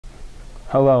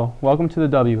Hello, welcome to the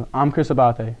W. I'm Chris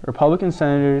Abbate. Republican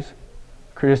senators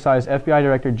criticized FBI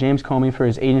Director James Comey for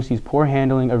his agency's poor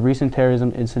handling of recent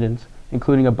terrorism incidents,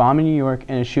 including a bomb in New York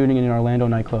and a shooting in an Orlando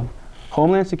nightclub.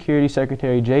 Homeland Security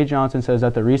Secretary Jay Johnson says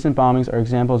that the recent bombings are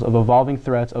examples of evolving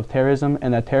threats of terrorism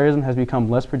and that terrorism has become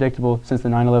less predictable since the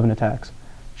 9/11 attacks.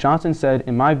 Johnson said,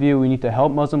 "In my view, we need to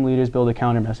help Muslim leaders build a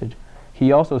countermessage."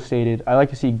 He also stated, "I'd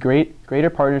like to see greater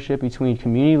partnership between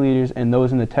community leaders and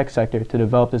those in the tech sector to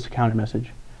develop this countermessage.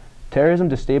 Terrorism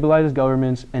destabilizes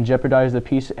governments and jeopardizes the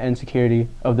peace and security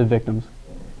of the victims."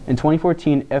 In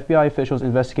 2014, FBI officials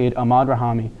investigated Ahmad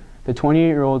Rahami, the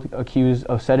 28-year-old accused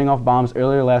of setting off bombs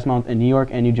earlier last month in New York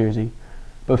and New Jersey,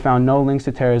 but found no links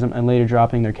to terrorism and later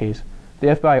dropping their case. The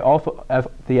FBI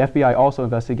also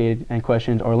investigated and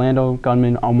questioned Orlando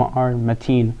gunman Omar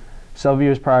Mateen several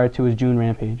years prior to his June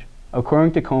rampage.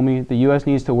 According to Comey, the U.S.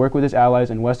 needs to work with its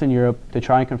allies in Western Europe to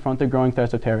try and confront the growing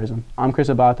threats of terrorism. I'm Chris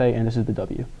Abbate, and this is the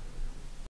W.